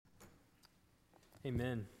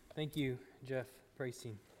Amen. Thank you, Jeff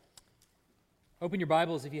Precy. Open your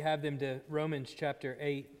Bibles, if you have them, to Romans chapter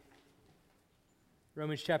 8.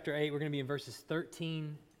 Romans chapter 8, we're going to be in verses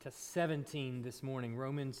 13 to 17 this morning.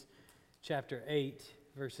 Romans chapter 8,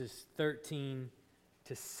 verses 13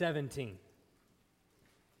 to 17.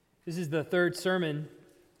 This is the third sermon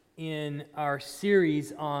in our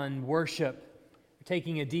series on worship. We're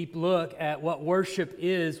taking a deep look at what worship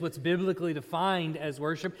is, what's biblically defined as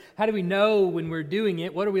worship. How do we know when we're doing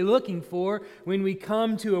it? What are we looking for when we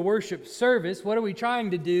come to a worship service? What are we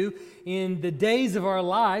trying to do in the days of our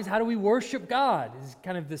lives? How do we worship God? This is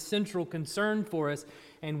kind of the central concern for us.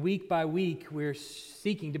 And week by week, we're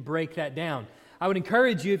seeking to break that down. I would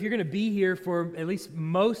encourage you, if you're going to be here for at least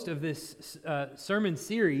most of this sermon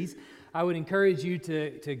series, I would encourage you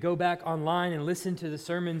to go back online and listen to the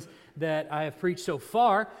sermons that I have preached so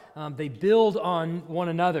far. They build on one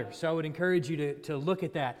another, so I would encourage you to look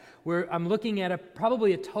at that. I'm looking at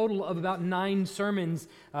probably a total of about 9 sermons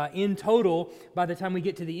in total by the time we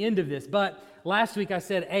get to the end of this. But last week I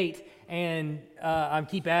said 8, and I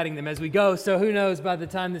keep adding them as we go, so who knows, by the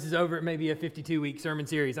time this is over, it may be a 52-week sermon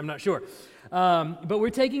series. I'm not sure. But we're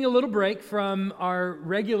taking a little break from our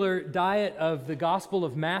regular diet of the Gospel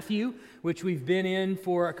of Matthew, which we've been in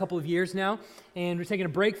for a couple of years now. And we're taking a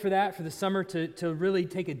break for that for the summer to really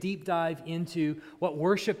take a deep dive into what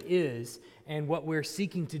worship is and what we're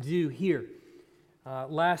seeking to do here.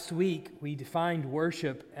 Last week, we defined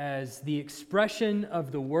worship as the expression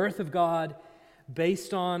of the worth of God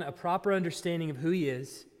based on a proper understanding of who He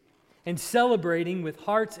is, and celebrating with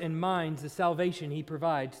hearts and minds the salvation He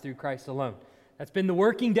provides through Christ alone. That's been the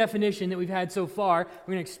working definition that we've had so far.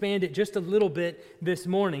 We're going to expand it just a little bit this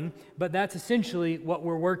morning, but that's essentially what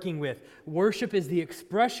we're working with. Worship is the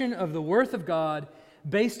expression of the worth of God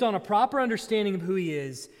based on a proper understanding of who He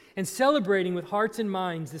is, and celebrating with hearts and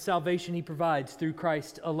minds the salvation He provides through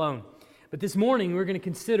Christ alone. But this morning, we're going to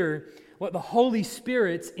consider what the Holy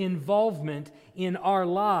Spirit's involvement in our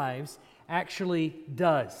lives actually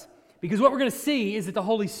does. Because what we're going to see is that the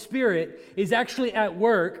Holy Spirit is actually at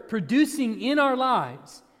work producing in our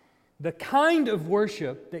lives the kind of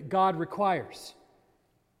worship that God requires.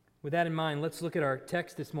 With that in mind, let's look at our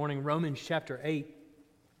text this morning, Romans chapter 8,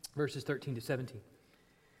 verses 13 to 17.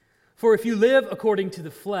 For if you live according to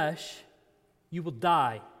the flesh, you will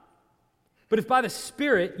die. But if by the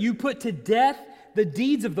Spirit you put to death the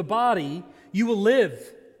deeds of the body, you will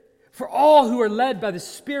live. For all who are led by the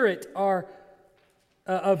Spirit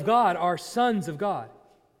of God are sons of God.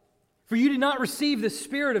 For you did not receive the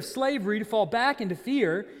spirit of slavery to fall back into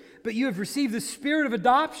fear, but you have received the spirit of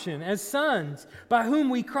adoption as sons, by whom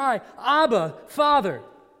we cry, Abba, Father.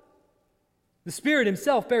 The Spirit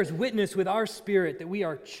Himself bears witness with our spirit that we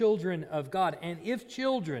are children of God, and if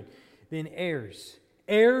children, then heirs,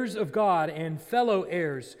 heirs of God and fellow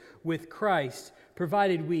heirs with Christ,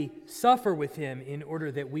 provided we suffer with Him in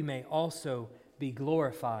order that we may also be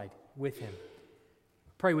glorified with Him.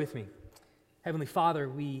 Pray with me. Heavenly Father,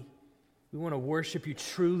 we want to worship You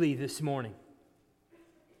truly this morning.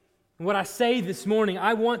 And what I say this morning,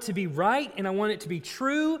 I want to be right, and I want it to be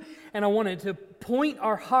true, and I want it to point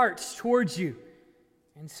our hearts towards You.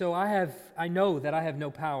 And so I know that I have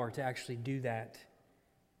no power to actually do that,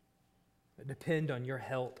 but depend on Your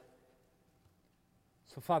help.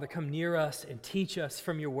 So Father, come near us and teach us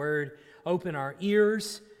from Your word. Open our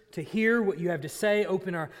ears to hear what You have to say.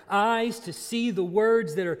 Open our eyes to see the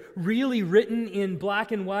words that are really written in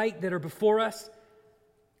black and white that are before us.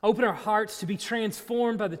 Open our hearts to be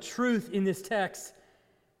transformed by the truth in this text.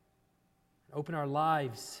 Open our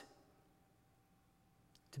lives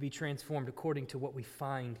to be transformed according to what we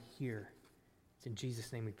find here. It's in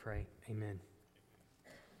Jesus' name we pray. Amen.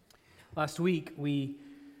 Last week we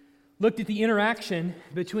looked at the interaction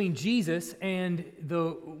between Jesus and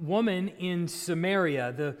the woman in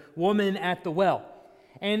Samaria, the woman at the well.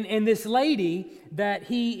 And this lady that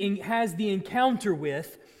he has the encounter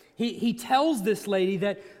with, he tells this lady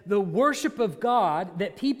that the worship of God,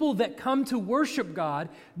 that people that come to worship God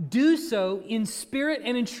do so in spirit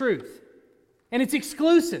and in truth. And it's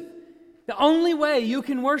exclusive. The only way you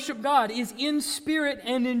can worship God is in spirit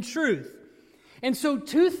and in truth. And so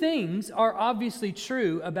 2 things are obviously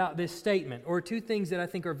true about this statement, or 2 things that I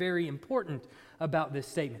think are very important about this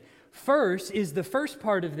statement. First is the first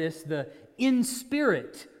part of this, the in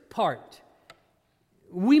spirit part.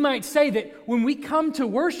 We might say that when we come to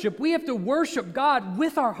worship, we have to worship God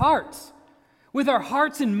with our hearts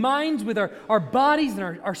and minds, with our bodies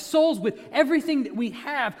and our souls, with everything that we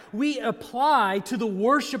have. We apply to the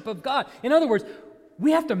worship of God. In other words,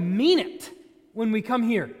 we have to mean it when we come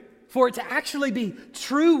here. For it to actually be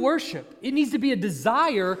true worship, it needs to be a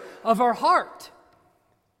desire of our heart.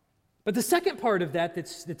 But the second part of that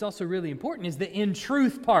that's also really important is the in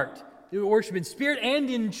truth part. We worship in spirit and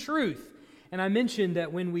in truth. And I mentioned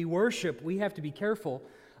that when we worship, we have to be careful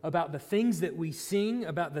about the things that we sing,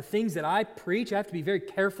 about the things that I preach. I have to be very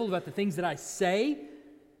careful about the things that I say.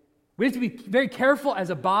 We have to be very careful as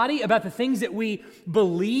a body about the things that we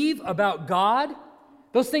believe about God.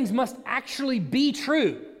 Those things must actually be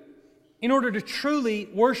true in order to truly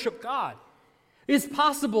worship God. It's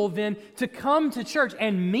possible then to come to church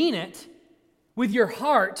and mean it with your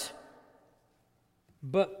heart,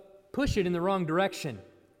 but push it in the wrong direction.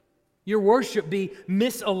 Your worship be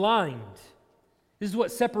misaligned. This is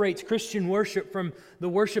what separates Christian worship from the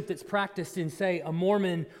worship that's practiced in, say, a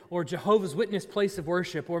Mormon or Jehovah's Witness place of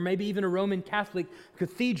worship, or maybe even a Roman Catholic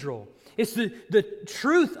cathedral. It's the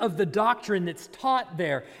truth of the doctrine that's taught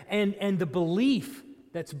there and the belief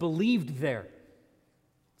that's believed there.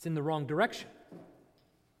 It's in the wrong direction.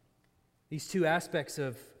 These two aspects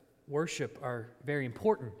of worship are very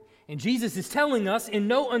important. And Jesus is telling us in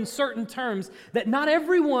no uncertain terms that not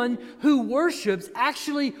everyone who worships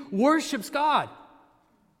actually worships God.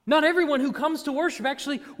 Not everyone who comes to worship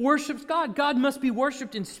actually worships God. God must be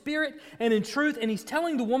worshiped in spirit and in truth. And he's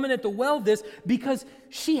telling the woman at the well this because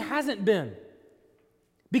she hasn't been.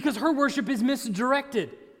 Because her worship is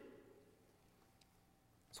misdirected.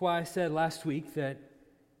 That's why I said last week that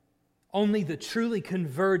only the truly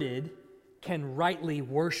converted can rightly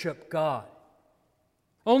worship God.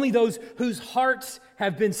 Only those whose hearts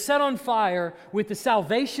have been set on fire with the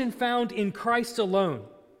salvation found in Christ alone,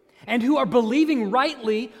 and who are believing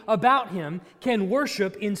rightly about Him, can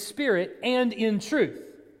worship in spirit and in truth.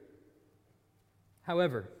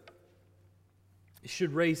 However, it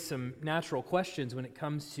should raise some natural questions when it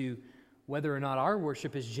comes to whether or not our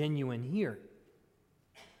worship is genuine here.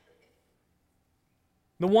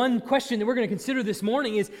 The one question that we're going to consider this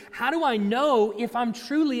morning is, how do I know if I'm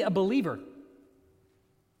truly a believer?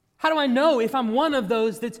 How do I know if I'm one of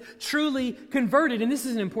those that's truly converted? And this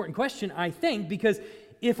is an important question, I think, because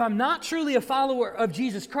if I'm not truly a follower of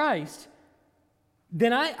Jesus Christ,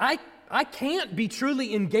 then I can't be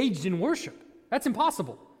truly engaged in worship. That's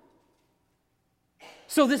impossible.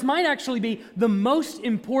 So this might actually be the most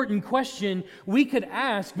important question we could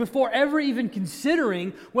ask before ever even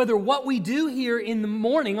considering whether what we do here in the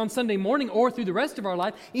morning, on Sunday morning, or through the rest of our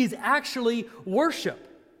life is actually worship.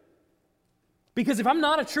 Because if I'm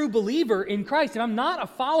not a true believer in Christ, if I'm not a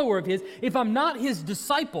follower of His, if I'm not His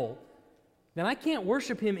disciple, then I can't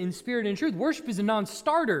worship Him in spirit and truth. Worship is a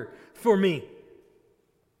non-starter for me.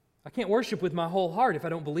 I can't worship with my whole heart if I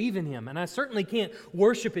don't believe in Him. And I certainly can't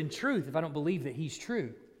worship in truth if I don't believe that He's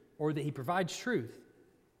true or that He provides truth.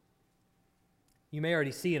 You may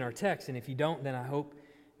already see in our text, and if you don't, then I hope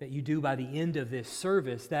that you do by the end of this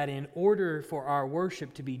service, that in order for our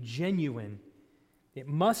worship to be genuine, it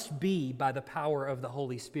must be by the power of the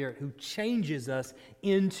Holy Spirit who changes us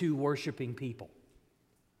into worshiping people.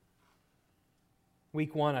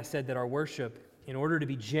 Week 1, I said that our worship, in order to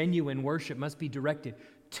be genuine worship, must be directed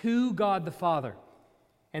to God the Father.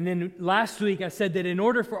 And then last week I said that in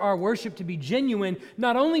order for our worship to be genuine,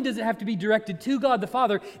 not only does it have to be directed to God the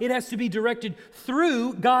Father, it has to be directed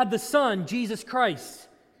through God the Son, Jesus Christ.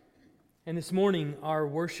 And this morning, our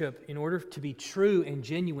worship, in order to be true and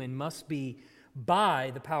genuine, must be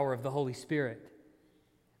by the power of the Holy Spirit.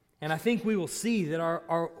 And I think we will see that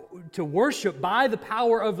our to worship by the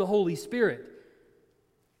power of the Holy Spirit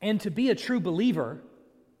and to be a true believer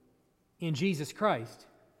in Jesus Christ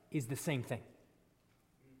is the same thing.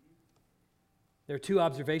 There are two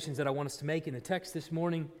observations that I want us to make in the text this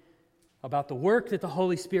morning about the work that the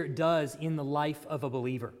Holy Spirit does in the life of a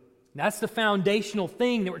believer. That's the foundational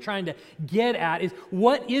thing that we're trying to get at, is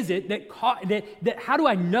what is it that how do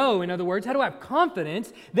I know, in other words, how do I have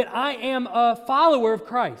confidence that I am a follower of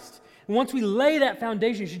Christ? And once we lay that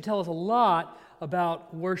foundation, it should tell us a lot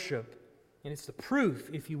about worship. And it's the proof,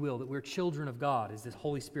 if you will, that we're children of God, is this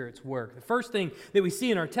Holy Spirit's work. The first thing that we see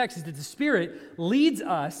in our text is that the Spirit leads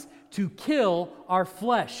us to kill our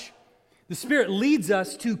flesh. The Spirit leads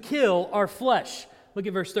us to kill our flesh. Look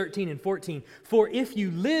at verse 13 and 14. For if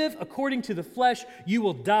you live according to the flesh, you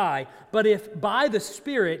will die. But if by the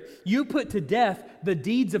Spirit you put to death the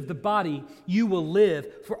deeds of the body, you will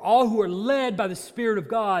live. For all who are led by the Spirit of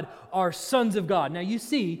God are sons of God. Now you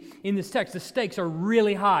see in this text, the stakes are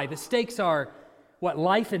really high. The stakes are,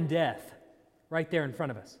 life and death right there in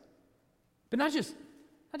front of us. But not just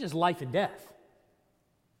life and death.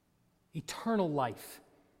 Eternal life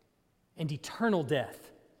and eternal death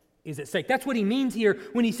is at stake. That's what he means here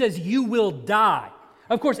when he says you will die.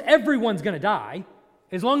 Of course, everyone's going to die.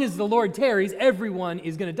 As long as the Lord tarries, everyone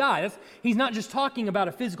is going to die. He's not just talking about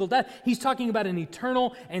a physical death. He's talking about an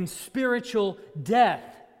eternal and spiritual death.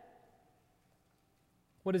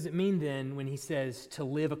 What does it mean then when he says to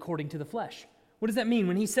live according to the flesh? What does that mean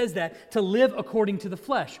when he says that, to live according to the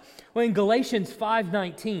flesh? Well, in Galatians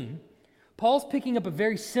 5:19, Paul's picking up a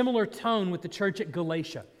very similar tone with the church at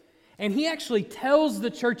Galatia. And he actually tells the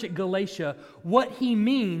church at Galatia what he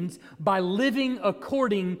means by living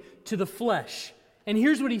according to the flesh. And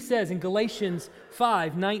here's what he says in Galatians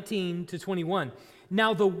 5:19-21.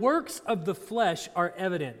 Now the works of the flesh are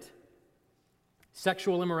evident: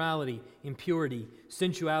 sexual immorality, impurity,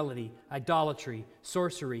 sensuality, idolatry,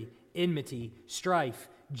 sorcery, enmity, strife,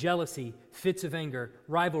 jealousy, fits of anger,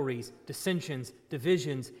 rivalries, dissensions,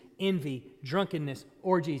 divisions, envy, drunkenness,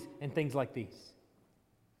 orgies, and things like these.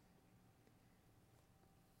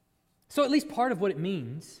 So at least part of what it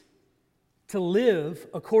means to live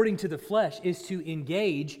according to the flesh is to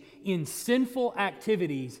engage in sinful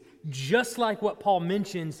activities, just like what Paul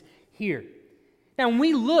mentions here. Now, when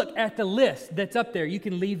we look at the list that's up there, you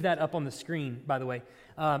can leave that up on the screen, by the way.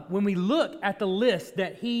 When we look at the list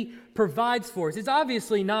that he provides for us, it's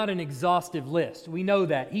obviously not an exhaustive list. We know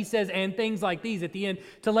that. He says, and things like these at the end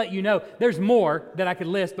to let you know there's more that I could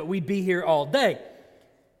list, but we'd be here all day.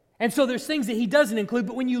 And so there's things that he doesn't include,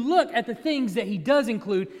 but when you look at the things that he does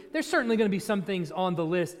include, there's certainly going to be some things on the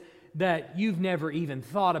list that you've never even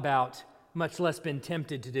thought about, much less been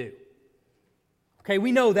tempted to do. Okay,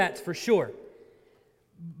 we know that's for sure.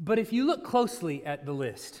 But if you look closely at the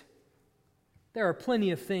list, there are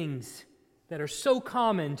plenty of things that are so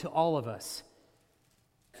common to all of us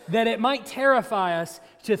that it might terrify us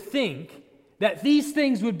to think that these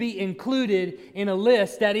things would be included in a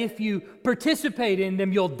list that if you participate in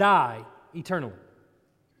them, you'll die eternally.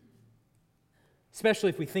 Especially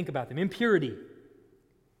if we think about them. Impurity.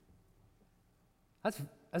 That's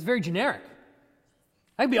very generic.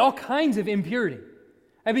 That could be all kinds of impurity.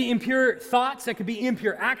 That could be impure thoughts, that could be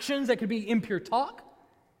impure actions, that could be impure talk.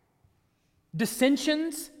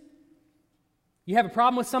 Dissensions. You have a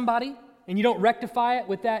problem with somebody and you don't rectify it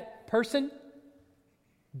with that person.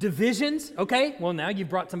 Divisions. Okay, well now you've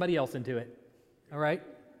brought somebody else into it. All right?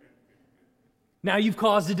 Now you've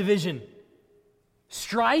caused a division.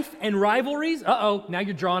 Strife and rivalries. Uh-oh, now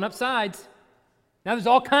you're drawing up sides. Now there's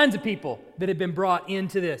all kinds of people that have been brought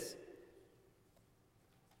into this.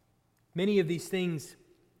 Many of these things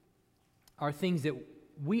are things that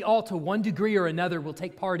we all, to one degree or another, will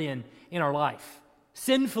take part in our life.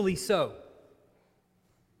 Sinfully so.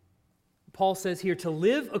 Paul says here, to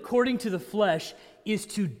live according to the flesh is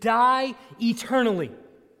to die eternally.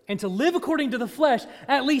 And to live according to the flesh,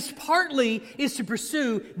 at least partly, is to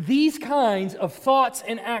pursue these kinds of thoughts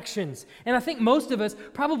and actions. And I think most of us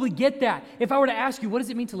probably get that. If I were to ask you, what does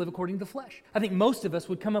it mean to live according to the flesh? I think most of us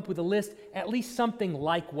would come up with a list, at least something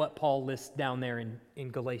like what Paul lists down there in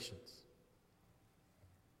Galatians.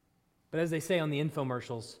 But as they say on the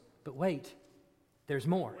infomercials, but wait, there's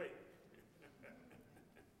more.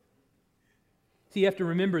 So you have to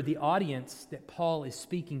remember the audience that Paul is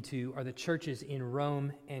speaking to are the churches in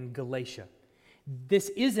Rome and Galatia. This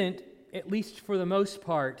isn't, at least for the most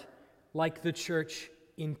part, like the church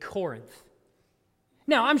in Corinth.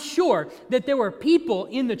 Now, I'm sure that there were people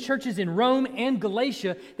in the churches in Rome and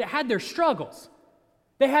Galatia that had their struggles.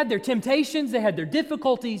 They had their temptations, they had their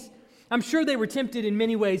difficulties. I'm sure they were tempted in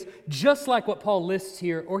many ways, just like what Paul lists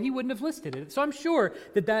here, or he wouldn't have listed it. So I'm sure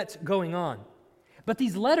that that's going on. But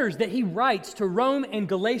these letters that he writes to Rome and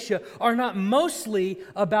Galatia are not mostly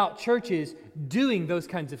about churches doing those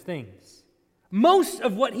kinds of things. Most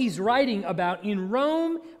of what he's writing about in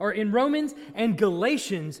Rome or in Romans and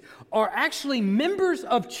Galatians are actually members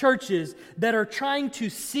of churches that are trying to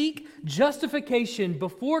seek justification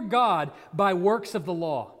before God by works of the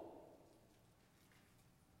law.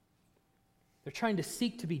 They're trying to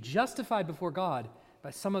seek to be justified before God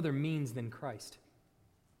by some other means than Christ.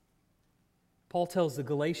 Paul tells the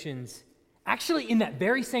Galatians, actually in that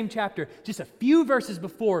very same chapter, just a few verses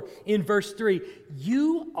before, in verse 3,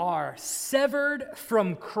 you are severed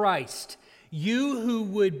from Christ. You who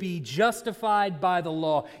would be justified by the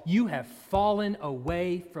law, you have fallen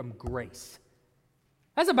away from grace.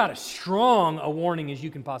 That's about as strong a warning as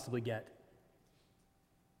you can possibly get.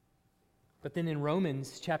 But then in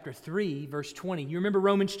Romans chapter 3, verse 20, you remember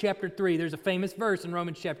Romans chapter 3, there's a famous verse in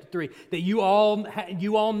Romans chapter 3 that you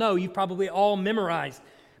all know, you've probably all memorized.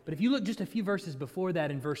 But if you look just a few verses before that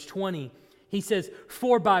in verse 20, he says,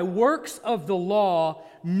 for by works of the law,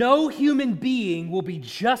 no human being will be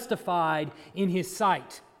justified in his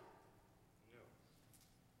sight.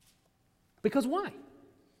 Because why?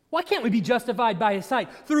 Why can't we be justified by His sight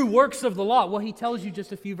through works of the law? Well, He tells you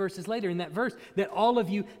just a few verses later in that verse that all of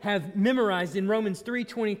you have memorized in Romans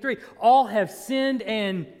 3:23. All have sinned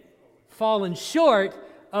and fallen short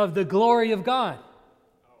of the glory of God.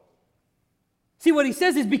 See, what He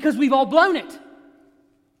says is because we've all blown it.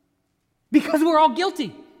 Because we're all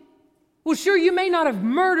guilty. Well, sure, you may not have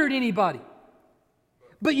murdered anybody,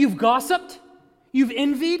 but you've gossiped, you've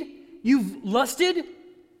envied, you've lusted.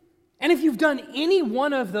 And if you've done any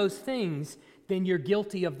one of those things, then you're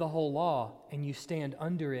guilty of the whole law and you stand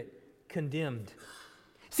under it condemned.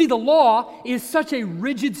 See, the law is such a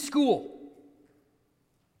rigid school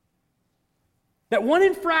that one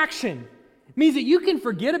infraction means that you can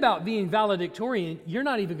forget about being valedictorian. You're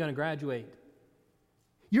not even going to graduate.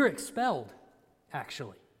 You're expelled,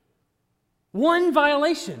 actually. One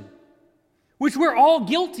violation, which we're all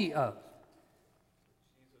guilty of.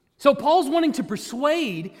 So Paul's wanting to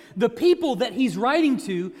persuade the people that he's writing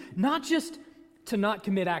to not just to not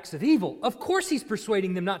commit acts of evil. Of course he's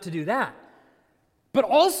persuading them not to do that. But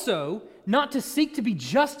also not to seek to be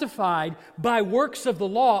justified by works of the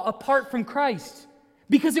law apart from Christ.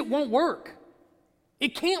 Because it won't work.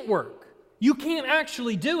 It can't work. You can't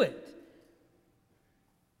actually do it.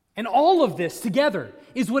 And all of this together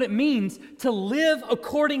is what it means to live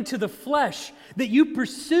according to the flesh. That you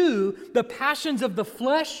pursue the passions of the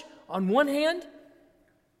flesh on one hand,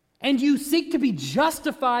 and you seek to be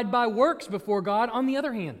justified by works before God on the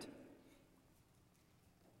other hand.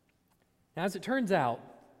 Now, as it turns out,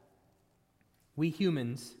 we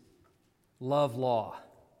humans love law.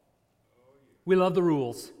 We love the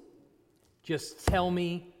rules. Just tell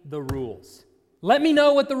me the rules. Let me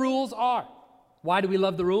know what the rules are. Why do we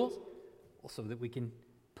love the rules? Well, so that we can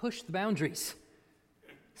push the boundaries.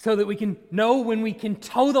 So that we can know when we can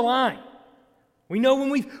toe the line. We know when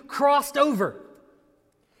we've crossed over.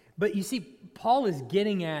 But you see, Paul is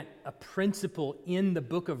getting at a principle in the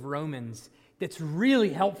book of Romans that's really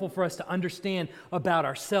helpful for us to understand about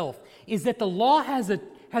ourselves, is that the law has a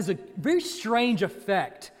very strange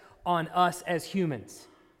effect on us as humans.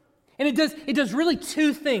 And it does really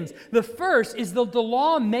two things. The first is the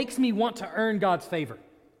law makes me want to earn God's favor.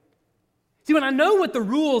 See, when I know what the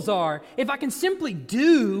rules are, if I can simply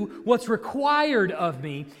do what's required of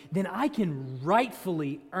me, then I can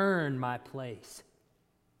rightfully earn my place.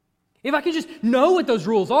 If I can just know what those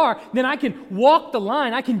rules are, then I can walk the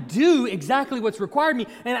line, I can do exactly what's required of me,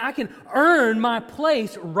 and I can earn my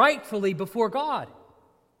place rightfully before God.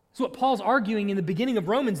 That's what Paul's arguing in the beginning of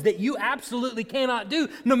Romans, that you absolutely cannot do,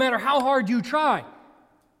 no matter how hard you try.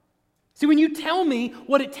 See, when you tell me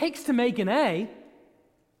what it takes to make an A,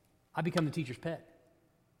 I become the teacher's pet.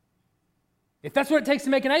 If that's what it takes to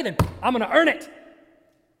make an A, then I'm going to earn it.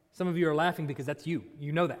 Some of you are laughing because that's you.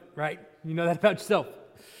 You know that, right? You know that about yourself.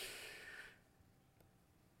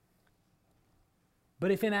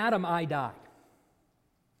 But if in Adam I die,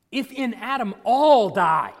 if in Adam all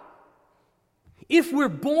die, if we're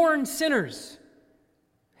born sinners,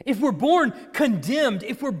 if we're born condemned,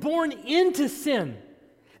 if we're born into sin,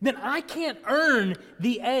 then I can't earn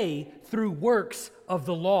the A through works of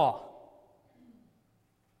the law.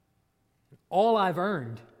 All I've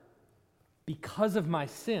earned because of my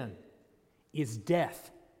sin is death.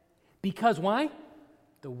 Because why?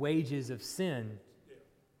 The wages of sin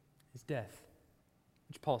is death,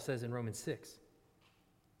 which Paul says in Romans 6.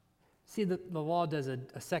 See, the law does a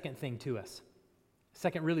second thing to us, a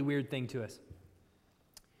second really weird thing to us.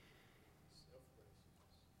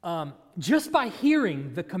 Just by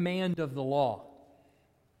hearing the command of the law,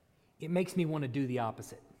 it makes me want to do the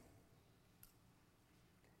opposite.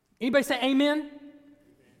 Anybody say amen?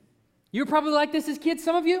 You were probably like this as kids,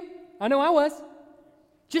 some of you. I know I was.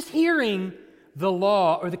 Just hearing the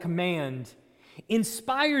law or the command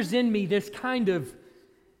inspires in me this kind of,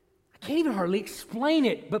 I can't even hardly explain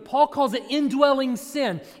it, but Paul calls it indwelling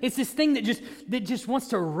sin. It's this thing that just wants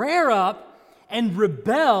to rear up and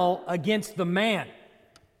rebel against the man.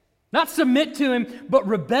 Not submit to him, but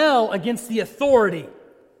rebel against the authority.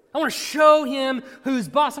 I want to show him who's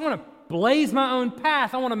boss. I want to blaze my own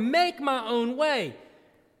path. I want to make my own way.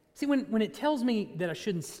 See, when it tells me that I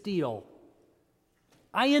shouldn't steal,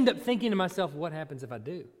 I end up thinking to myself, what happens if I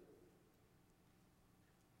do?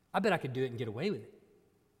 I bet I could do it and get away with it.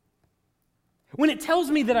 When it tells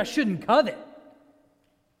me that I shouldn't covet,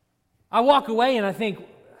 I walk away and I think,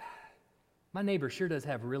 my neighbor sure does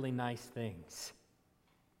have really nice things.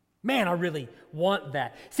 Man, I really want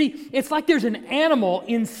that. See, it's like there's an animal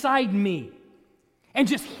inside me. And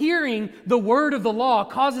just hearing the word of the law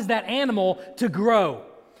causes that animal to grow.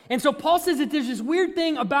 And so Paul says that there's this weird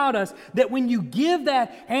thing about us that when you give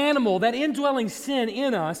that animal, that indwelling sin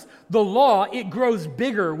in us, the law, it grows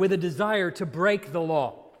bigger with a desire to break the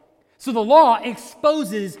law. So the law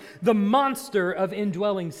exposes the monster of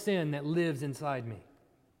indwelling sin that lives inside me.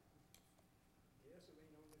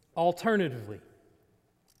 Alternatively,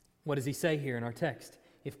 what does he say here in our text?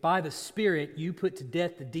 If by the Spirit you put to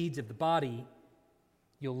death the deeds of the body,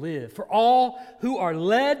 you'll live. For all who are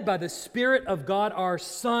led by the Spirit of God are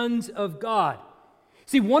sons of God.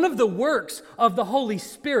 See, one of the works of the Holy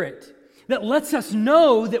Spirit that lets us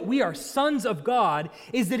know that we are sons of God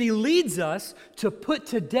is that He leads us to put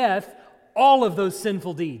to death all of those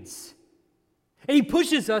sinful deeds. And He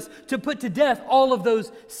pushes us to put to death all of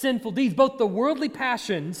those sinful deeds, both the worldly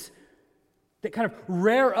passions that kind of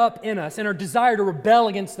rear up in us and our desire to rebel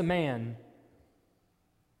against the man,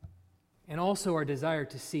 and also our desire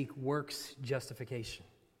to seek works justification.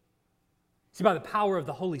 See, by the power of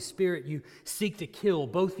the Holy Spirit, you seek to kill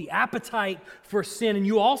both the appetite for sin, and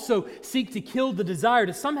you also seek to kill the desire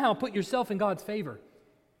to somehow put yourself in God's favor,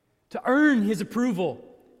 to earn His approval,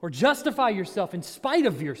 or justify yourself in spite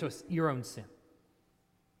of your own sin.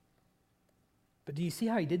 But do you see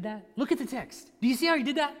how he did that? Look at the text. Do you see how he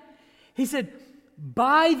did that? He said,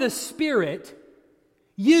 by the Spirit,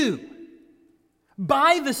 you.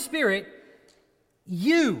 By the Spirit,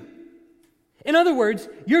 you. In other words,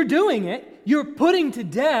 you're doing it. You're putting to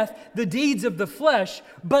death the deeds of the flesh,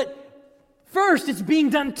 but first it's being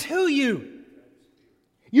done to you.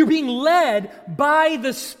 You're being led by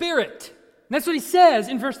the Spirit. And that's what he says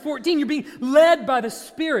in verse 14. You're being led by the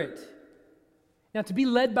Spirit. Now, to be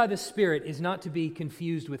led by the Spirit is not to be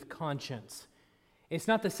confused with conscience. It's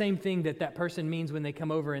not the same thing that person means when they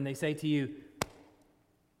come over and they say to you,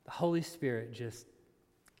 the Holy Spirit just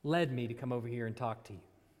led me to come over here and talk to you.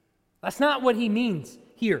 That's not what he means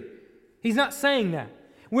here. He's not saying that.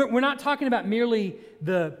 We're not talking about merely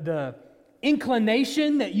the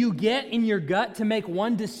inclination that you get in your gut to make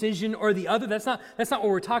one decision or the other. That's not what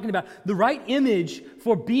we're talking about. The right image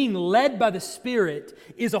for being led by the Spirit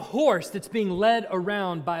is a horse that's being led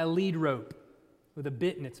around by a lead rope with a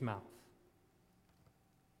bit in its mouth.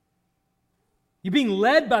 You're being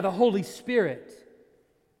led by the Holy Spirit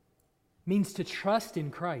means to trust in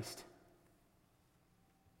Christ.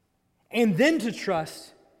 And then to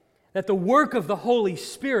trust that the work of the Holy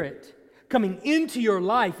Spirit coming into your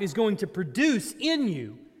life is going to produce in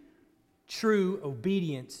you true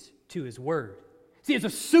obedience to His Word. See, it's a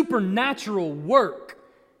supernatural work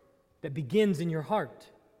that begins in your heart,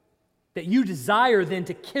 that you desire then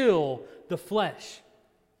to kill the flesh.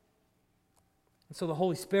 And so the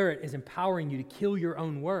Holy Spirit is empowering you to kill your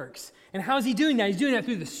own works. And how is He doing that? He's doing that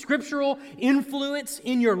through the scriptural influence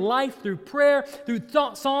in your life, through prayer, through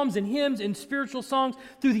psalms and hymns and spiritual songs,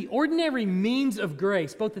 through the ordinary means of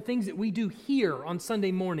grace, both the things that we do here on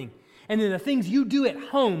Sunday morning and then the things you do at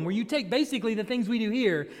home, where you take basically the things we do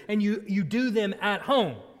here and you do them at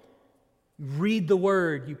home. You read the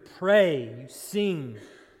Word, you pray, you sing.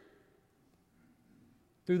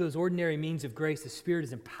 Through those ordinary means of grace, the Spirit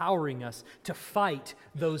is empowering us to fight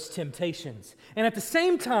those temptations. And at the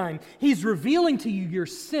same time, He's revealing to you your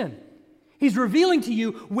sin. He's revealing to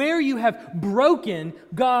you where you have broken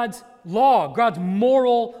God's law, God's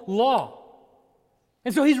moral law.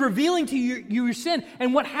 And so He's revealing to you your sin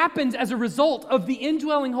and what happens as a result of the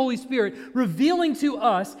indwelling Holy Spirit revealing to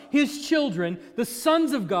us, His children, the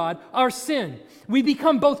sons of God, our sin. We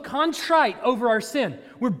become both contrite over our sin.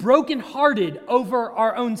 We're brokenhearted over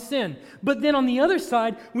our own sin. But then on the other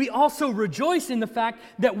side, we also rejoice in the fact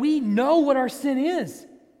that we know what our sin is.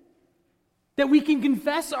 That we can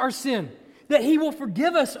confess our sin. That He will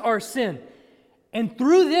forgive us our sin. And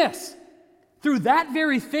through this, through that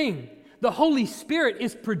very thing, the Holy Spirit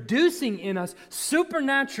is producing in us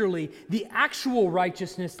supernaturally the actual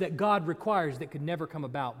righteousness that God requires that could never come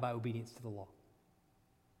about by obedience to the law.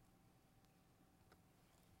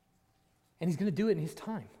 And He's going to do it in His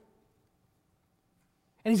time.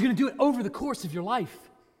 And He's going to do it over the course of your life.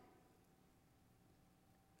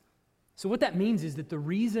 So what that means is that the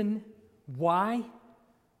reason why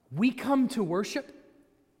we come to worship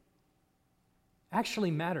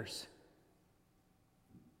actually matters.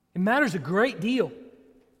 It matters a great deal.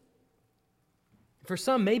 For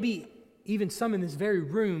some, maybe even some in this very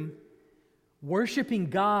room, worshiping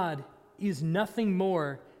God is nothing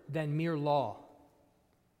more than mere law.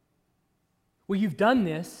 Well, you've done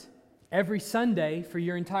this every Sunday for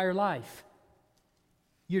your entire life.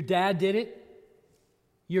 Your dad did it.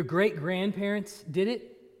 Your great-grandparents did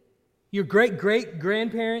it. Your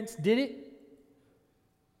great-great-grandparents did it.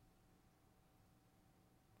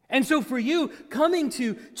 And so for you, coming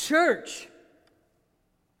to church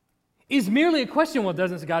is merely a question. Well,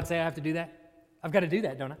 doesn't God say I have to do that? I've got to do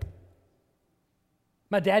that, don't I?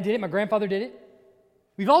 My dad did it. My grandfather did it.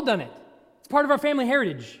 We've all done it. It's part of our family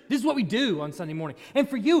heritage. This is what we do on Sunday morning. And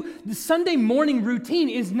for you, the Sunday morning routine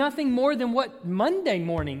is nothing more than what Monday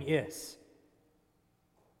morning is.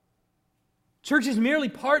 Church is merely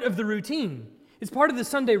part of the routine. It's part of the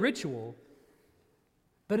Sunday ritual.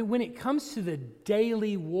 But when it comes to the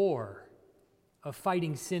daily war of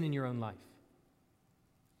fighting sin in your own life,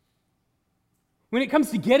 when it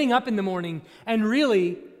comes to getting up in the morning and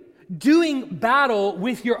really doing battle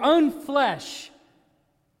with your own flesh,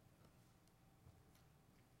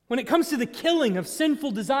 when it comes to the killing of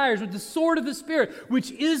sinful desires with the sword of the Spirit,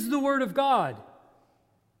 which is the Word of God,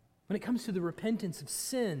 when it comes to the repentance of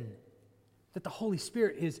sin that the Holy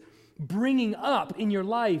Spirit is bringing up in your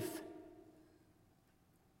life,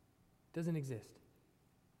 it doesn't exist.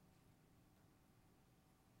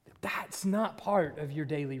 That's not part of your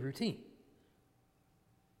daily routine.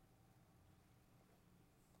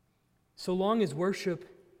 So long as worship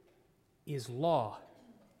is law,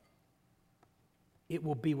 it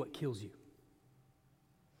will be what kills you.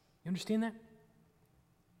 You understand that?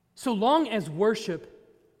 So long as worship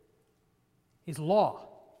is law,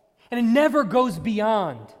 and it never goes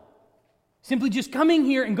beyond simply just coming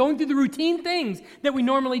here and going through the routine things that we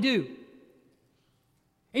normally do.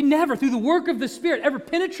 It never, through the work of the Spirit, ever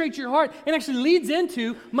penetrates your heart and actually leads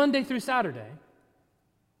into Monday through Saturday.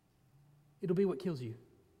 It'll be what kills you,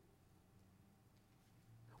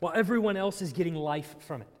 while everyone else is getting life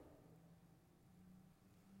from it.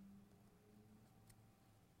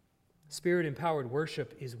 Spirit-empowered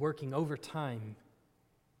worship is working overtime.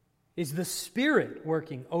 Is the Spirit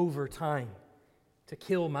working overtime to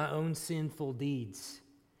kill my own sinful deeds?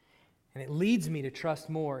 And it leads me to trust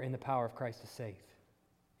more in the power of Christ to save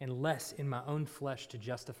and less in my own flesh to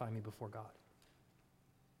justify me before God.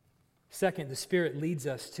 Second, the Spirit leads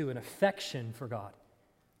us to an affection for God.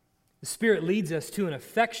 The Spirit leads us to an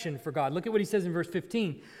affection for God. Look at what he says in verse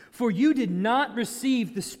 15. For you did not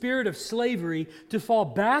receive the spirit of slavery to fall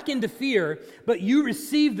back into fear, but you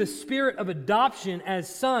received the spirit of adoption as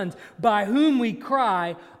sons, by whom we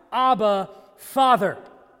cry, Abba, Father.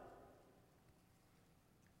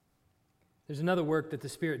 There's another work that the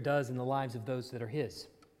Spirit does in the lives of those that are His.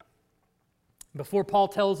 Before Paul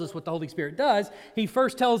tells us what the Holy Spirit does, he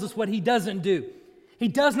first tells us what He doesn't do. He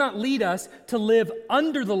does not lead us to live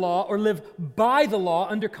under the law or live by the law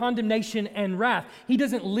under condemnation and wrath. He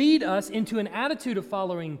doesn't lead us into an attitude of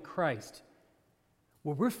following Christ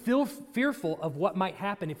where we're fearful of what might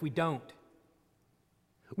happen if we don't.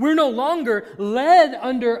 We're no longer led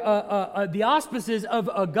under the auspices of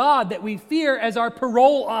a God that we fear as our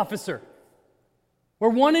parole officer. We're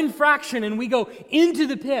one infraction and we go into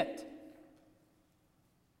the pit.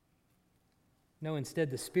 No, instead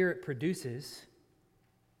the Spirit produces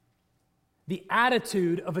the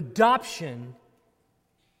attitude of adoption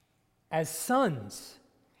as sons.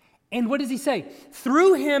 And what does he say?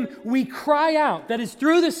 Through Him we cry out. That is,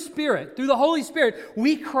 through the Spirit, through the Holy Spirit,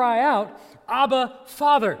 we cry out, Abba,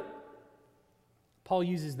 Father. Paul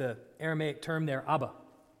uses the Aramaic term there, Abba,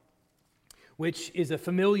 which is a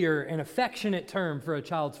familiar and affectionate term for a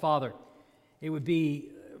child's father. It would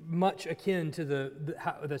be much akin to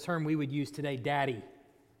the term we would use today, daddy.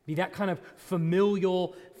 Be that kind of familiar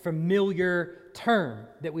term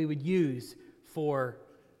that we would use for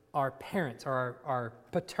our parents or our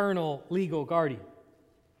paternal legal guardian.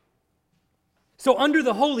 So under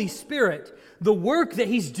the Holy Spirit, the work that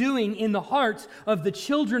He's doing in the hearts of the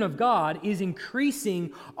children of God is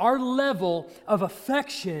increasing our level of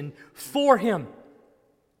affection for Him.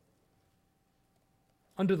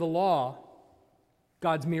 Under the law,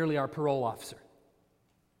 God's merely our parole officer.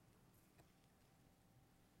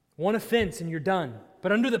 One offense and you're done.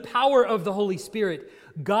 But under the power of the Holy Spirit,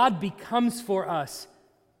 God becomes for us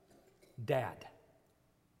Dad.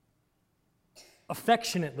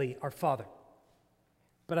 Affectionately, our Father.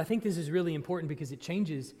 But I think this is really important because it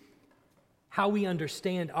changes how we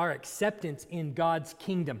understand our acceptance in God's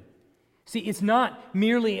kingdom. See, it's not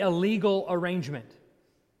merely a legal arrangement.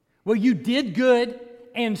 Well, you did good,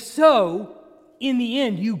 and so, in the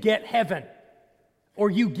end, you get heaven,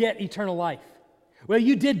 or you get eternal life. Well,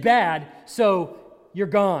 you did bad, so you're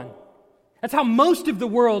gone. That's how most of the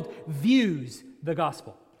world views the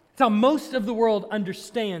gospel. That's how most of the world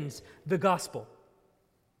understands the gospel.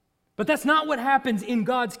 But that's not what happens in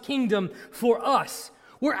God's kingdom for us.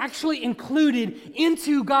 We're actually included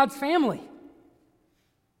into God's family.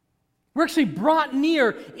 We're actually brought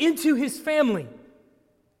near into His family.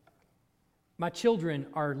 My children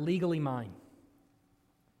are legally mine.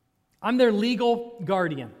 I'm their legal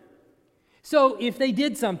guardian. So if they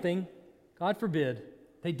did something God forbid,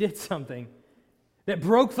 they did something that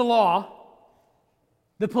broke the law,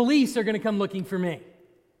 the police are going to come looking for me.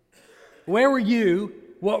 Where were you?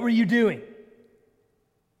 What were you doing?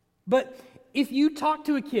 But if you talk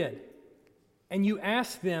to a kid and you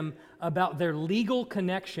ask them about their legal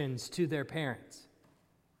connections to their parents,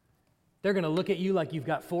 they're going to look at you like you've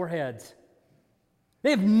got 4 heads. They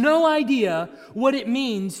have no idea what it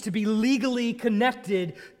means to be legally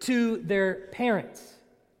connected to their parents.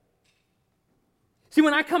 See,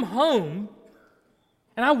 when I come home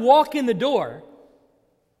and I walk in the door,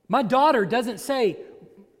 my daughter doesn't say,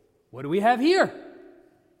 "What do we have here?"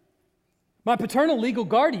 My paternal legal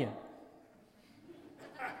guardian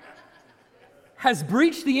has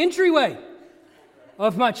breached the entryway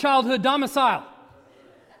of my childhood domicile.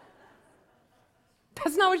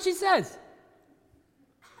 That's not what she says.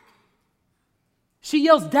 She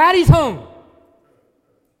yells, "Daddy's home!"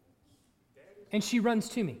 And she runs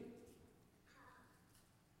to me.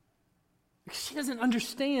 Because she doesn't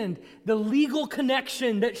understand the legal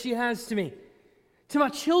connection that she has to me. To my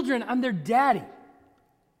children, I'm their daddy.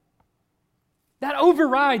 That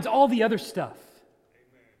overrides all the other stuff.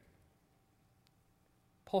 Amen.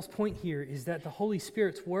 Paul's point here is that the Holy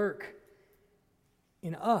Spirit's work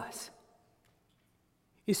in us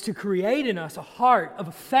is to create in us a heart of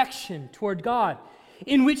affection toward God,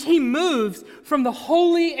 in which He moves from the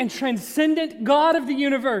holy and transcendent God of the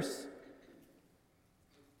universe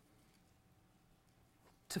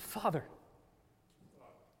to Father.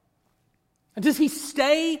 And does He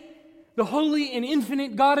stay the holy and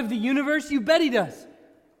infinite God of the universe? You bet He does.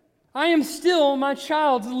 I am still my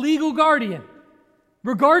child's legal guardian,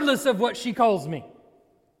 regardless of what she calls me.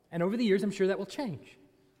 And over the years, I'm sure that will change.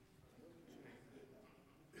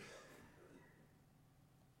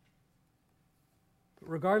 But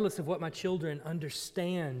regardless of what my children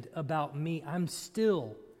understand about me, I'm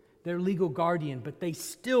still their legal guardian, but they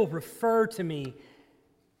still refer to me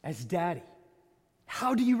as daddy.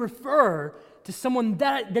 How do you refer to someone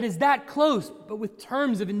that is that close, but with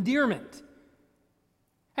terms of endearment?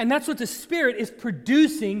 And that's what the Spirit is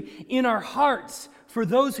producing in our hearts for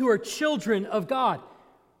those who are children of God.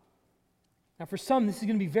 Now, for some, this is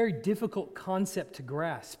going to be a very difficult concept to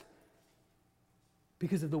grasp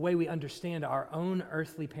because of the way we understand our own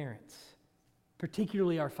earthly parents,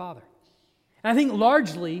 particularly our Father. And I think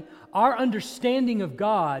largely our understanding of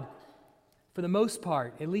God, for the most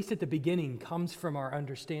part, at least at the beginning, comes from our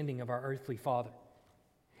understanding of our earthly father.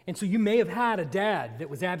 And so you may have had a dad that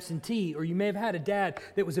was absentee, or you may have had a dad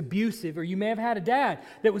that was abusive, or you may have had a dad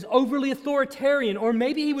that was overly authoritarian, or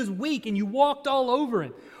maybe he was weak and you walked all over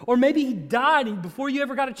him, or maybe he died before you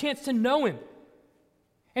ever got a chance to know him.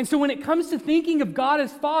 And so when it comes to thinking of God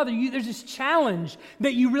as Father, there's this challenge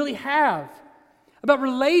that you really have about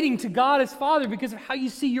relating to God as Father because of how you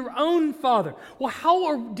see your own Father. Well,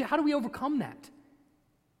 how do we overcome that?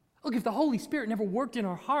 Look, if the Holy Spirit never worked in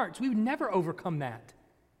our hearts, we would never overcome that.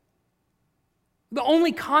 The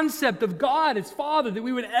only concept of God as Father that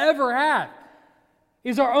we would ever have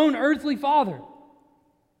is our own earthly father.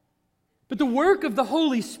 But the work of the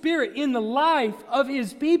Holy Spirit in the life of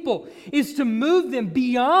His people is to move them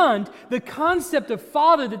beyond the concept of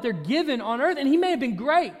Father that they're given on earth. And He may have been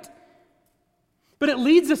great, but it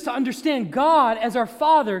leads us to understand God as our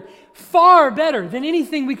Father far better than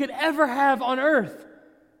anything we could ever have on earth.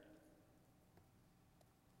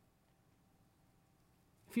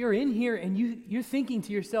 If you're in here and you're thinking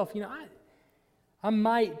to yourself, I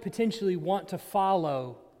might potentially want to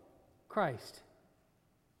follow Christ,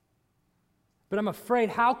 but I'm afraid,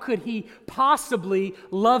 how could He possibly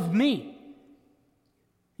love me?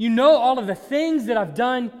 You know all of the things that I've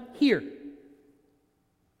done here.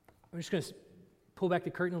 I'm just going to pull back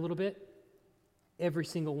the curtain a little bit. Every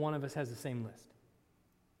single one of us has the same list.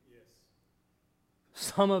 Yes.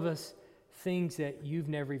 Some of us, things that you've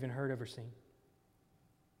never even heard of or seen.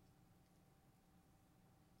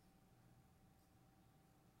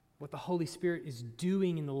 What the Holy Spirit is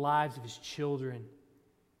doing in the lives of His children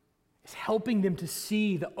is helping them to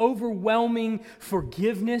see the overwhelming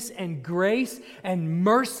forgiveness and grace and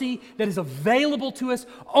mercy that is available to us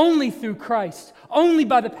only through Christ, only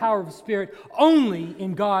by the power of the Spirit, only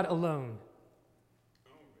in God alone.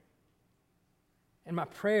 And my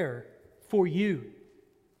prayer for you,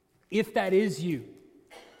 if that is you,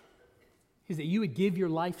 is that you would give your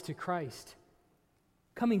life to Christ,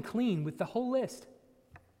 coming clean with the whole list.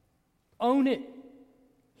 Own it.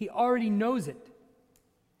 He already knows it.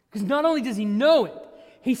 Because not only does He know it,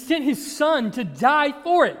 He sent His Son to die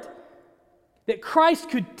for it. That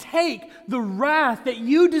Christ could take the wrath that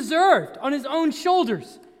you deserved on His own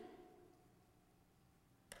shoulders.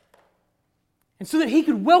 And so that he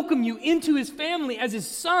could welcome you into his family as his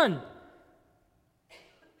son.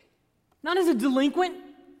 Not as a delinquent.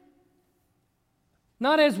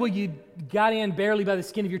 Not as, well, you got in barely by the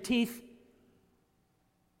skin of your teeth.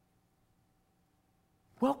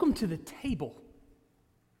 Welcome to the table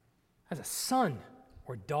as a son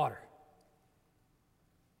or daughter.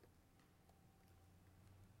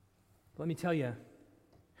 Let me tell you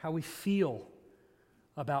how we feel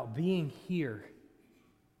about being here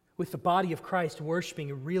with the body of Christ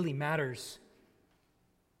worshiping really matters.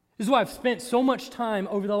 This is why I've spent so much time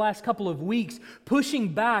over the last couple of weeks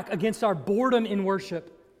pushing back against our boredom in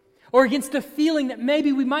worship, or against the feeling that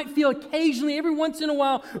maybe we might feel occasionally, every once in a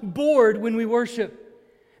while, bored when we worship.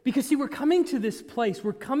 Because see, we're coming to this place,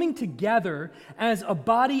 we're coming together as a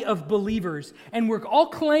body of believers, and we're all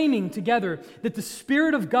claiming together that the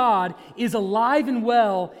Spirit of God is alive and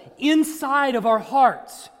well inside of our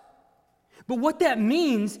hearts. But what that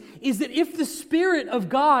means is that if the Spirit of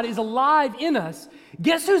God is alive in us,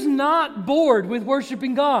 guess who's not bored with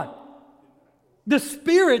worshiping God? The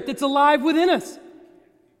Spirit that's alive within us.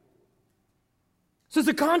 So it's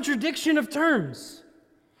a contradiction of terms.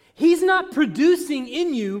 He's not producing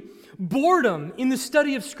in you boredom in the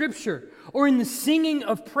study of Scripture or in the singing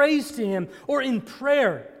of praise to Him or in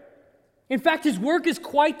prayer. In fact, His work is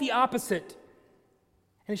quite the opposite.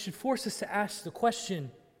 And it should force us to ask the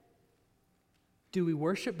question, do we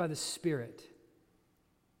worship by the Spirit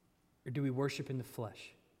or do we worship in the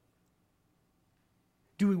flesh?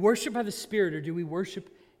 Do we worship by the Spirit or do we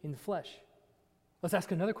worship in the flesh? Let's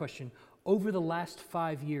ask another question. Over the last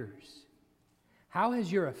 5 years, how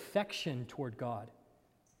has your affection toward God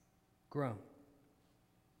grown?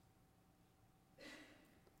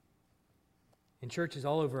 In churches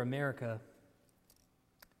all over America,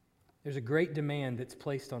 there's a great demand that's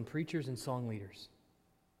placed on preachers and song leaders.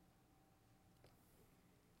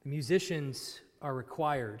 The musicians are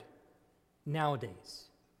required nowadays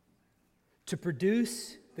to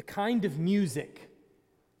produce the kind of music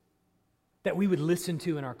that we would listen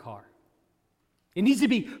to in our car. It needs to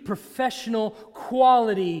be professional,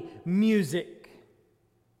 quality music.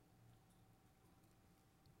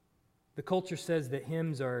 The culture says that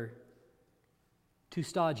hymns are too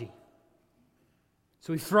stodgy.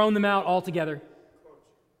 So we've thrown them out altogether.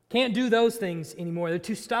 Can't do those things anymore. They're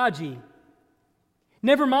too stodgy.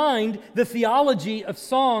 Never mind the theology of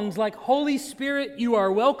songs like, Holy Spirit, you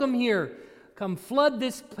are welcome here. Come flood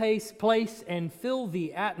this place and fill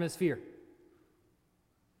the atmosphere.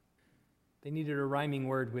 They needed a rhyming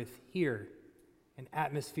word with here, and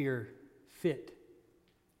atmosphere fit.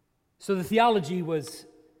 So the theology was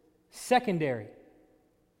secondary.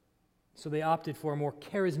 So they opted for a more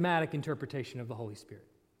charismatic interpretation of the Holy Spirit.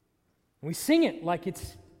 And we sing it like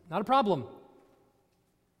it's not a problem.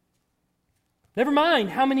 Never mind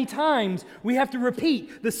how many times we have to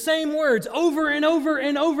repeat the same words over and over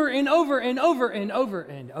and over and over and over and over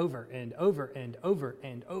and over and over and over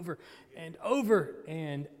and over and over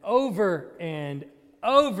and over and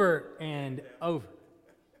over and over.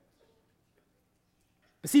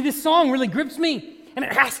 But see, this song really grips me, and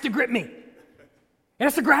it has to grip me. It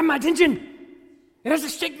has to grab my attention. It has to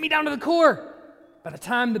shake me down to the core. By the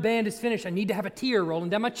time the band is finished, I need to have a tear rolling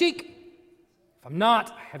down my cheek. If I'm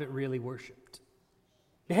not, I haven't really worshiped.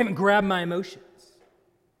 They haven't grabbed my emotions.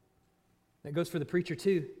 That goes for the preacher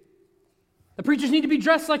too. The preachers need to be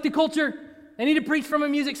dressed like the culture. They need to preach from a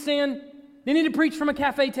music stand. They need to preach from a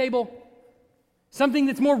cafe table. Something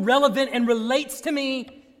that's more relevant and relates to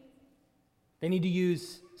me. They need to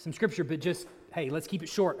use some scripture, but just, hey, let's keep it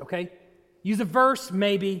short, okay? Use a verse,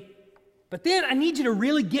 maybe. But then I need you to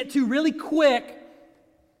really get to really quick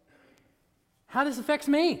how this affects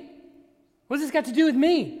me. What does this got to do with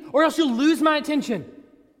me? Or else you'll lose my attention.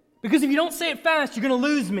 Because if you don't say it fast, you're going to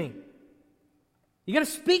lose me. You got to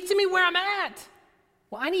speak to me where I'm at.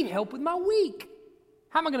 Well, I need help with my week.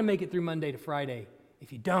 How am I going to make it through Monday to Friday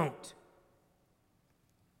if you don't?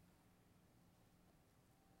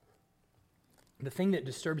 The thing that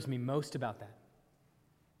disturbs me most about that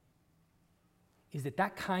is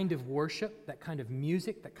that kind of worship, that kind of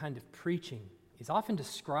music, that kind of preaching is often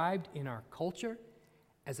described in our culture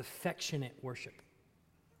as affectionate worship.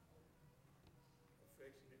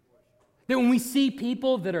 That when we see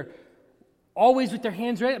people that are always with their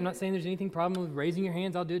hands raised, I'm not saying there's anything problem with raising your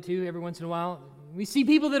hands, I'll do it too every once in a while. We see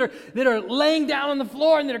people that are laying down on the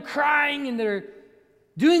floor and that are crying and that are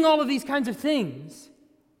doing all of these kinds of things.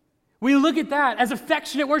 We look at that as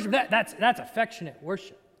affectionate worship. That's affectionate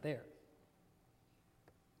worship there.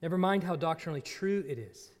 Never mind how doctrinally true it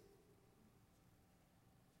is.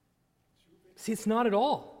 See, it's not at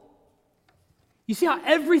all. You see how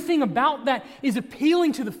everything about that is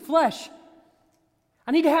appealing to the flesh.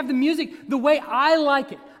 I need to have the music the way I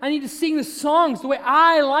like it. I need to sing the songs the way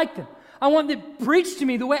I like them. I want it preached to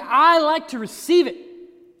me the way I like to receive it.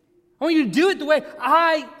 I want you to do it the way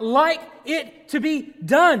I like it to be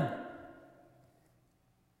done.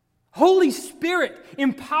 Holy Spirit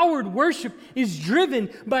empowered worship is driven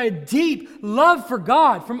by a deep love for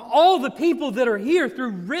God from all the people that are here through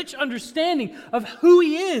rich understanding of who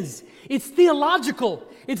He is. It's theological.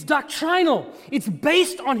 It's doctrinal. It's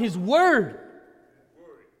based on His Word.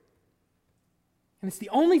 And it's the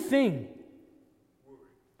only thing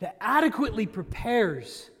that adequately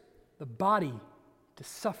prepares the body to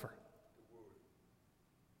suffer.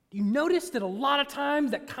 You notice that a lot of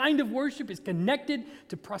times that kind of worship is connected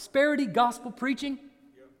to prosperity gospel preaching?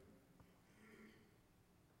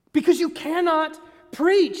 Because you cannot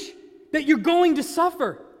preach that you're going to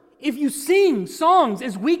suffer if you sing songs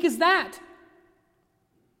as weak as that.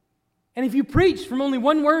 And if you preach from only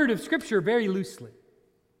one word of Scripture very loosely.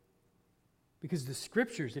 Because the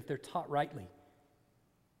Scriptures, if they're taught rightly,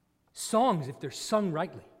 songs, if they're sung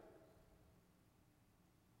rightly,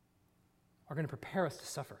 are going to prepare us to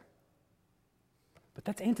suffer. But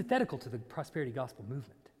that's antithetical to the prosperity gospel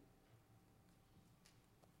movement.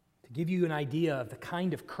 To give you an idea of the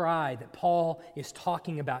kind of cry that Paul is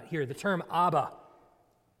talking about here, the term Abba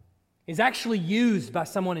is actually used by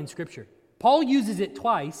someone in Scripture. Paul uses it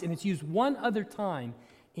twice, and it's used one other time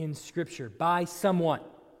in Scripture by someone.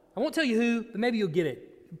 I won't tell you who, but maybe you'll get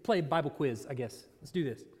it. Play a Bible quiz, I guess. Let's do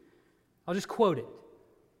this. I'll just quote it.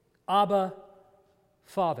 Abba,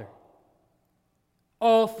 Father,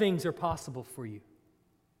 all things are possible for you.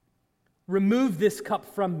 Remove this cup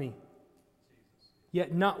from me,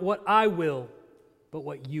 yet not what I will, but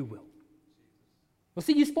what you will. Well,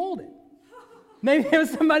 see, you spoiled it. Maybe it was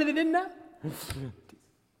somebody that didn't know.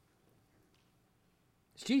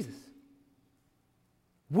 It's Jesus.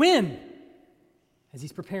 When? As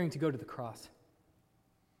He's preparing to go to the cross.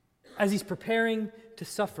 As He's preparing to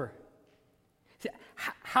suffer.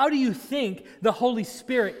 How do you think the Holy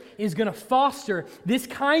Spirit is going to foster this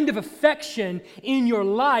kind of affection in your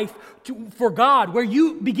life for God, where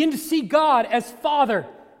you begin to see God as Father?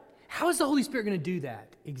 How is the Holy Spirit going to do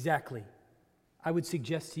that exactly? I would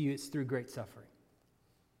suggest to you it's through great suffering.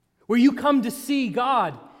 Where you come to see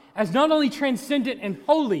God as not only transcendent and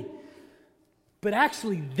holy, but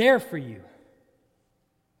actually there for you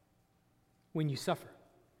when you suffer.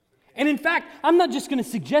 And in fact, I'm not just going to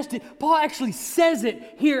suggest it. Paul actually says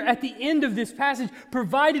it here at the end of this passage,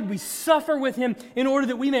 provided we suffer with Him in order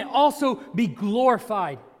that we may also be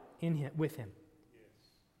glorified with Him.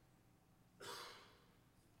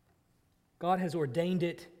 God has ordained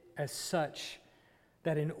it as such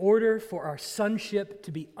that in order for our sonship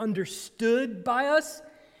to be understood by us,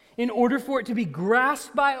 in order for it to be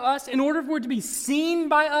grasped by us, in order for it to be seen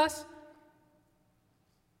by us,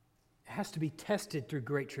 it has to be tested through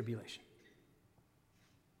great tribulation.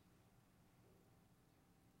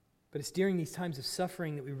 But it's during these times of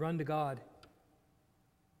suffering that we run to God.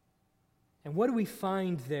 And what do we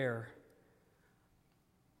find there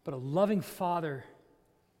but a loving Father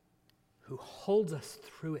who holds us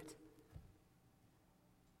through it?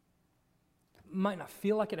 It might not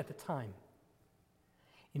feel like it at the time.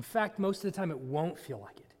 In fact, most of the time it won't feel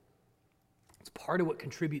like it. It's part of what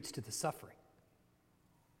contributes to the suffering.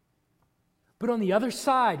 But on the other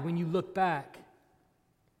side, when you look back,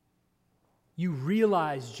 you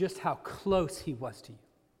realize just how close He was to you.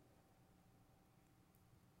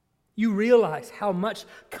 You realize how much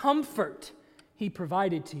comfort He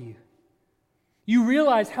provided to you. You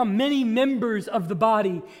realize how many members of the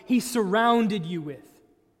body He surrounded you with.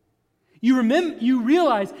 You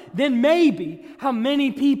realize then maybe how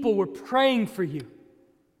many people were praying for you.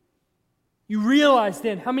 You realize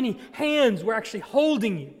then how many hands were actually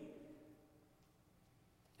holding you.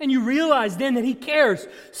 And you realize then that He cares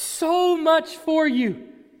so much for you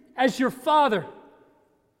as your Father,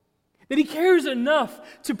 that He cares enough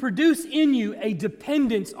to produce in you a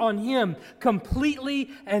dependence on Him completely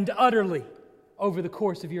and utterly over the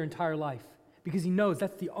course of your entire life, because He knows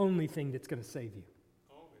that's the only thing that's going to save you.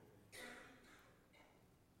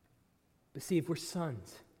 But see, if we're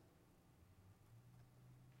sons,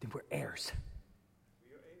 then we're heirs.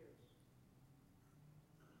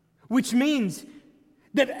 Which means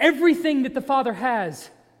that everything that the Father has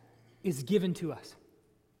is given to us.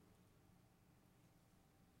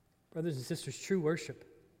 Brothers and sisters, true worship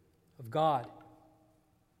of God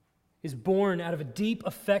is born out of a deep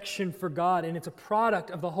affection for God, and it's a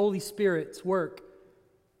product of the Holy Spirit's work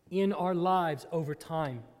in our lives over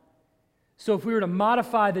time. So if we were to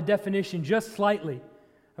modify the definition just slightly,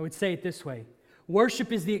 I would say it this way.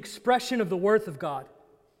 Worship is the expression of the worth of God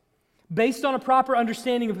based on a proper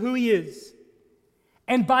understanding of who He is,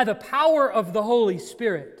 and by the power of the Holy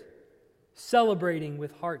Spirit, celebrating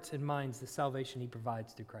with hearts and minds the salvation He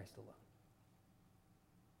provides through Christ alone.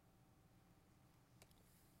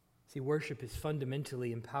 See, worship is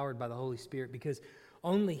fundamentally empowered by the Holy Spirit because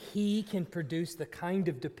only He can produce the kind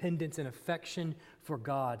of dependence and affection for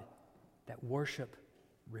God that worship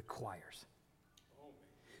requires.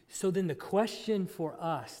 So then the question for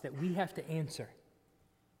us that we have to answer,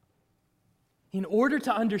 in order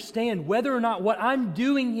to understand whether or not what I'm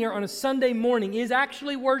doing here on a Sunday morning is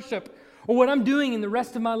actually worship, or what I'm doing in the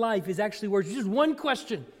rest of my life is actually worship, just one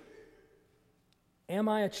question. Am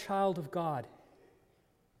I a child of God?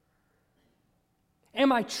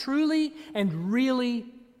 Am I truly and really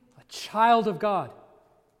a child of God?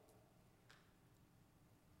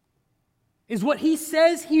 Is what he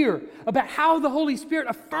says here about how the Holy Spirit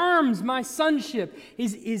affirms my sonship,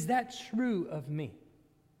 is that true of me?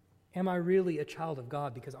 Am I really a child of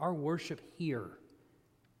God? Because our worship here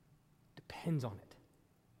depends on it.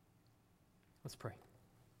 Let's pray.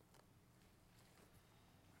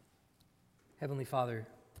 Heavenly Father,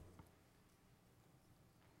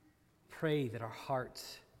 pray that our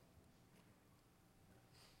hearts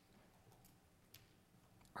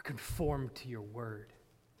are conformed to your word,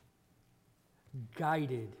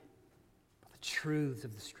 guided by the truths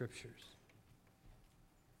of the Scriptures.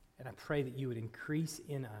 And I pray that you would increase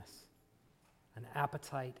in us an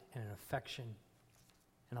appetite and an affection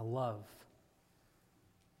and a love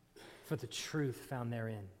for the truth found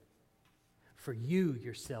therein, for you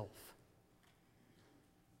yourself.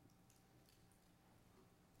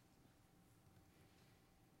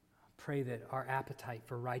 Pray that our appetite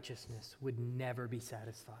for righteousness would never be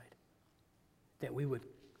satisfied, that we would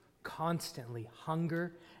constantly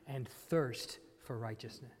hunger and thirst for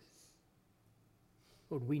righteousness.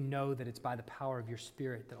 Lord, we know that it's by the power of your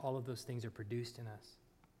Spirit that all of those things are produced in us.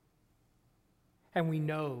 And we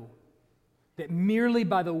know that merely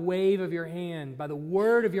by the wave of your hand, by the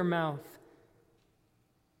word of your mouth,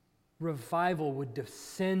 revival would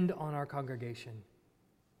descend on our congregation.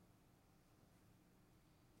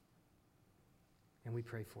 And we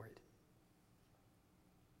pray for it.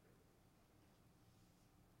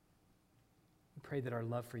 We pray that our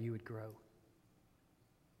love for you would grow.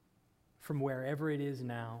 From wherever it is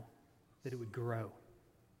now, that it would grow.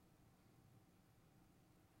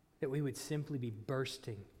 That we would simply be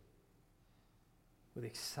bursting with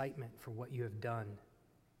excitement for what you have done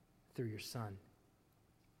through your Son.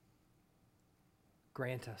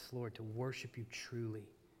 Grant us, Lord, to worship you truly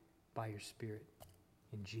by your Spirit.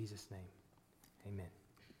 In Jesus' name, amen.